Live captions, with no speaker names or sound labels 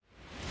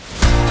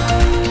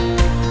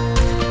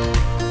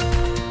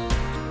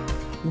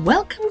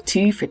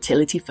to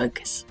Fertility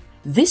Focus.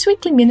 This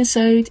weekly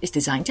minisode is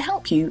designed to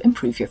help you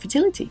improve your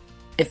fertility.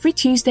 Every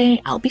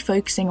Tuesday, I'll be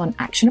focusing on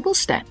actionable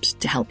steps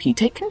to help you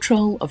take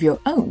control of your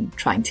own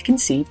trying to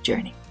conceive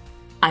journey.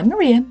 I'm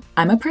Maria.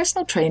 I'm a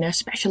personal trainer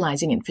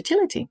specializing in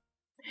fertility.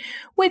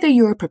 Whether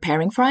you're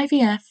preparing for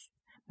IVF,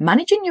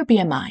 managing your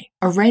BMI,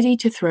 or ready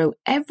to throw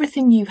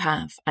everything you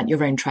have at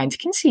your own trying to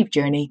conceive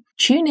journey,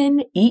 tune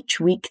in each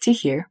week to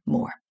hear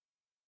more.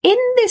 In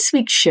this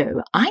week's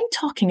show, I'm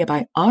talking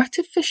about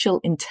artificial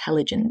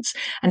intelligence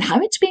and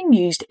how it's being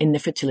used in the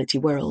fertility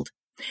world.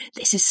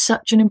 This is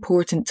such an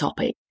important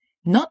topic,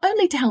 not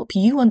only to help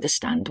you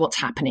understand what's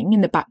happening in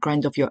the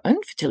background of your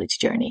own fertility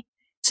journey,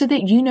 so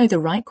that you know the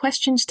right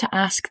questions to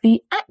ask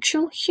the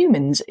actual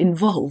humans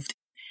involved.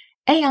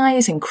 AI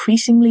is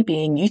increasingly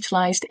being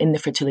utilized in the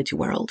fertility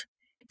world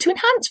to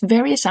enhance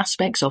various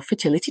aspects of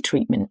fertility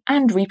treatment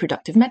and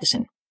reproductive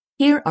medicine.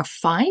 Here are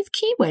 5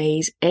 key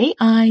ways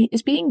AI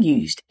is being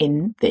used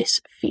in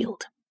this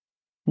field.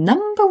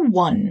 Number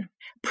 1,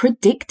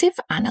 predictive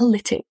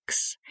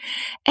analytics.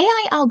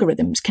 AI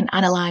algorithms can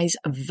analyze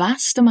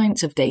vast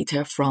amounts of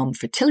data from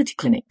fertility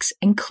clinics,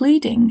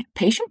 including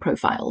patient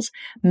profiles,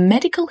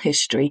 medical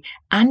history,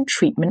 and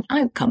treatment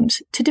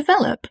outcomes to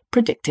develop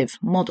predictive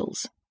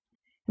models.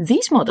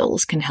 These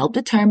models can help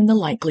determine the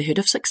likelihood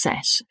of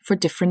success for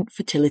different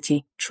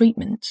fertility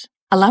treatments,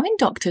 allowing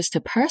doctors to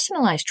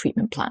personalize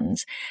treatment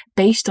plans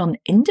based on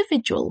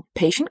individual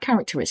patient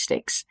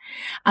characteristics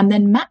and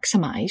then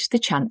maximize the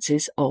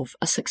chances of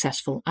a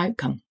successful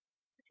outcome.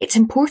 It's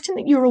important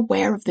that you're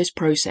aware of this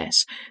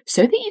process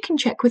so that you can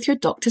check with your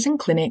doctors and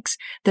clinics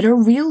that a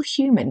real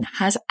human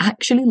has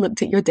actually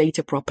looked at your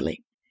data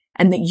properly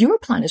and that your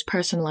plan is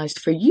personalized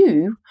for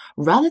you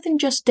rather than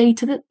just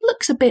data that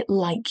looks a bit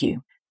like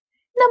you.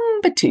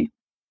 Number 2,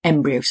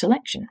 embryo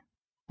selection.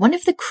 One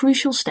of the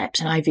crucial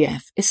steps in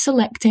IVF is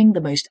selecting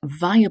the most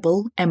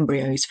viable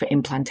embryos for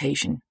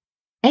implantation.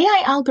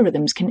 AI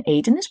algorithms can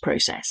aid in this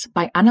process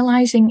by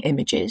analyzing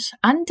images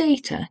and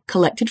data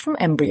collected from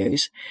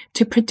embryos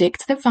to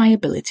predict their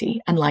viability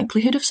and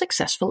likelihood of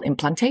successful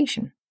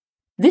implantation.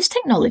 This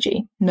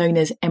technology, known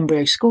as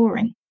embryo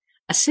scoring,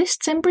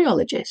 assists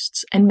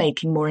embryologists in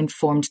making more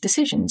informed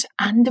decisions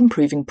and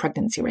improving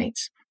pregnancy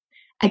rates.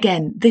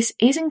 Again, this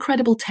is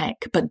incredible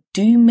tech, but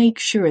do make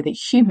sure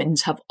that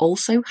humans have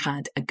also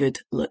had a good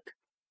look.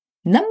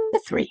 Number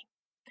 3,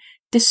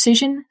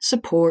 decision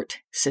support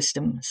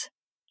systems.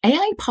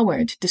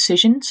 AI-powered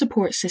decision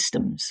support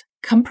systems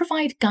can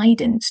provide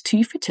guidance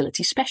to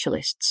fertility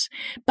specialists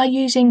by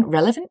using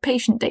relevant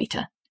patient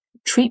data,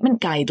 treatment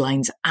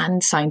guidelines,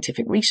 and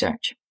scientific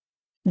research.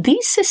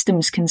 These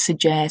systems can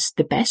suggest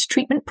the best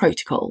treatment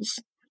protocols,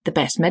 the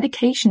best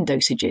medication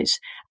dosages,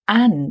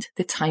 and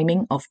the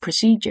timing of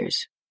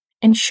procedures,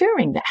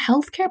 ensuring that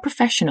healthcare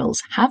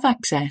professionals have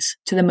access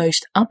to the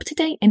most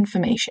up-to-date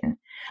information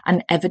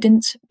and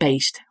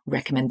evidence-based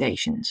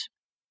recommendations.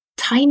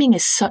 Timing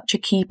is such a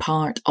key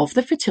part of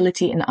the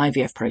fertility and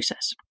IVF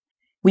process.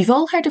 We've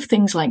all heard of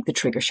things like the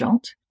trigger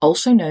shot,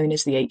 also known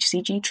as the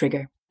HCG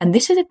trigger, and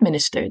this is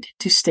administered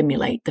to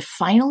stimulate the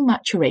final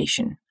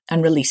maturation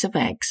and release of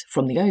eggs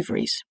from the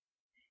ovaries.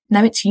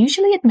 Now, it's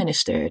usually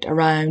administered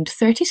around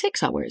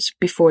 36 hours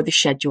before the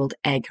scheduled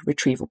egg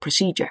retrieval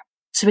procedure,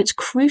 so it's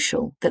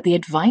crucial that the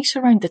advice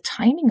around the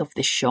timing of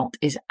this shot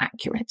is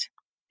accurate.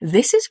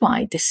 This is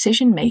why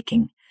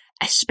decision-making,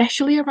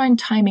 especially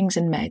around timings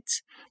and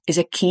meds, is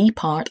a key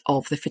part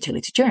of the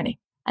fertility journey.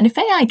 And if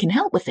AI can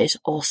help with this,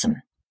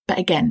 awesome. But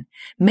again,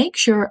 make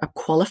sure a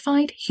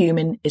qualified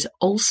human is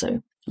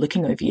also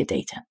looking over your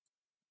data.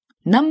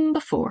 Number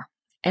 4,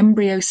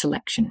 embryo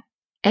selection.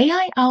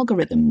 AI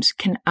algorithms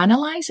can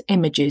analyze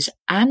images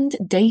and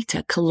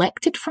data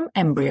collected from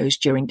embryos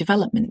during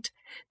development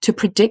to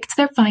predict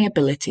their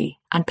viability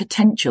and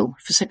potential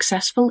for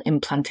successful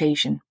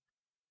implantation.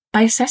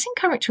 By assessing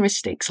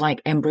characteristics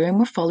like embryo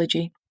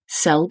morphology,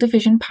 cell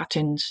division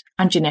patterns,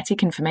 and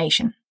genetic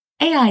information,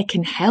 AI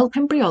can help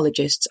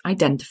embryologists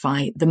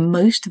identify the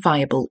most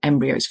viable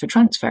embryos for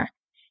transfer,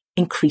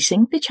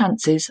 increasing the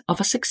chances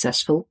of a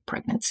successful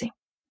pregnancy.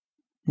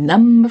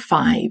 Number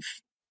 5,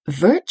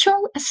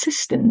 virtual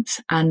assistants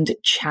and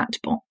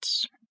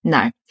chatbots.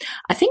 Now,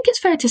 I think it's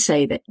fair to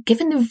say that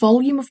given the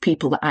volume of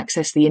people that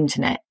access the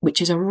internet, which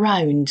is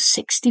around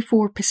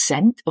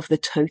 64% of the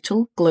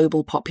total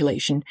global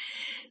population,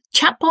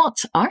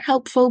 chatbots are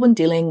helpful when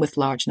dealing with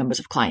large numbers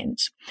of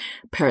clients.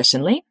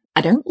 Personally,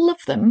 I don't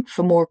love them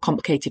for more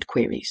complicated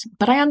queries,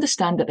 but I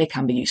understand that they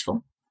can be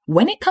useful.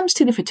 When it comes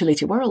to the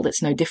fertility world,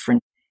 it's no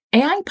different.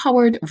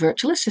 AI-powered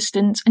virtual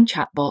assistants and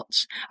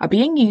chatbots are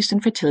being used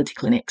in fertility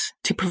clinics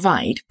to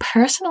provide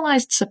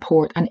personalized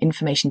support and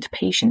information to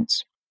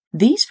patients.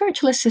 These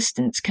virtual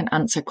assistants can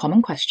answer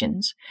common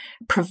questions,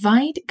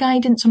 provide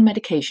guidance on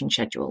medication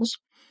schedules,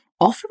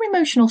 offer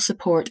emotional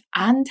support,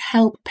 and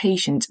help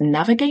patients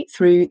navigate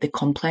through the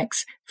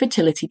complex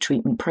fertility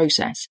treatment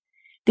process.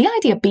 The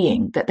idea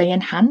being that they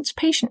enhance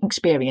patient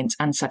experience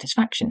and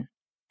satisfaction.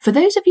 For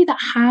those of you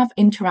that have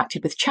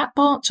interacted with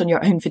chatbots on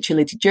your own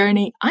fertility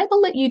journey, I will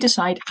let you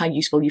decide how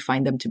useful you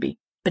find them to be.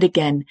 But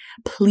again,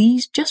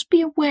 please just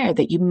be aware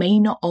that you may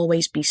not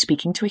always be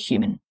speaking to a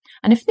human.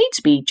 And if needs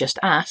be, just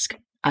ask,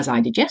 as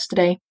I did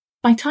yesterday,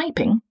 by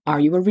typing, "Are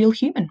you a real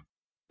human?"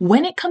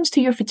 When it comes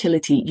to your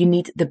fertility, you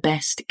need the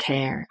best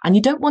care, and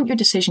you don't want your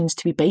decisions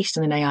to be based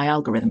on an AI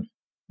algorithm.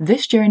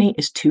 This journey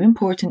is too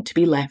important to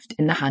be left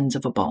in the hands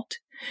of a bot.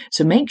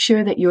 So make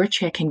sure that you're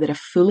checking that a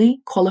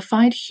fully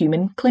qualified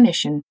human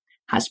clinician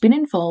has been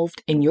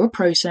involved in your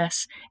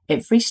process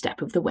every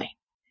step of the way.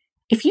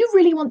 If you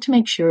really want to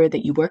make sure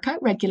that you work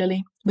out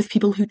regularly with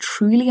people who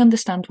truly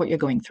understand what you're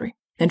going through,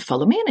 then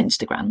follow me on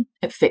Instagram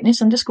at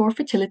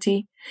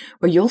fitness_fertility,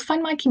 where you'll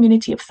find my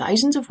community of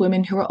thousands of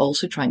women who are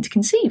also trying to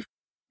conceive.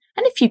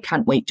 And if you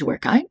can't wait to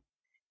work out,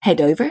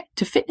 head over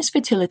to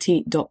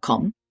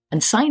fitnessfertility.com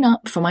and sign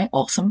up for my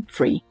awesome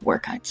free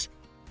workouts.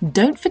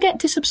 Don't forget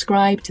to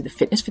subscribe to the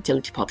Fitness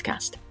Fertility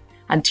Podcast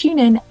and tune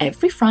in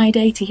every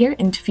Friday to hear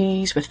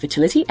interviews with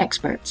fertility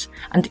experts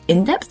and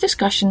in-depth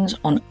discussions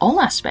on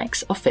all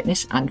aspects of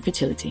fitness and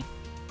fertility.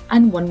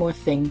 And one more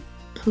thing,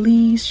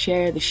 please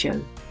share the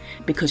show,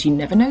 because you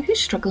never know who's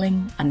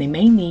struggling and they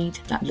may need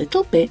that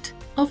little bit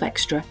of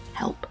extra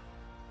help.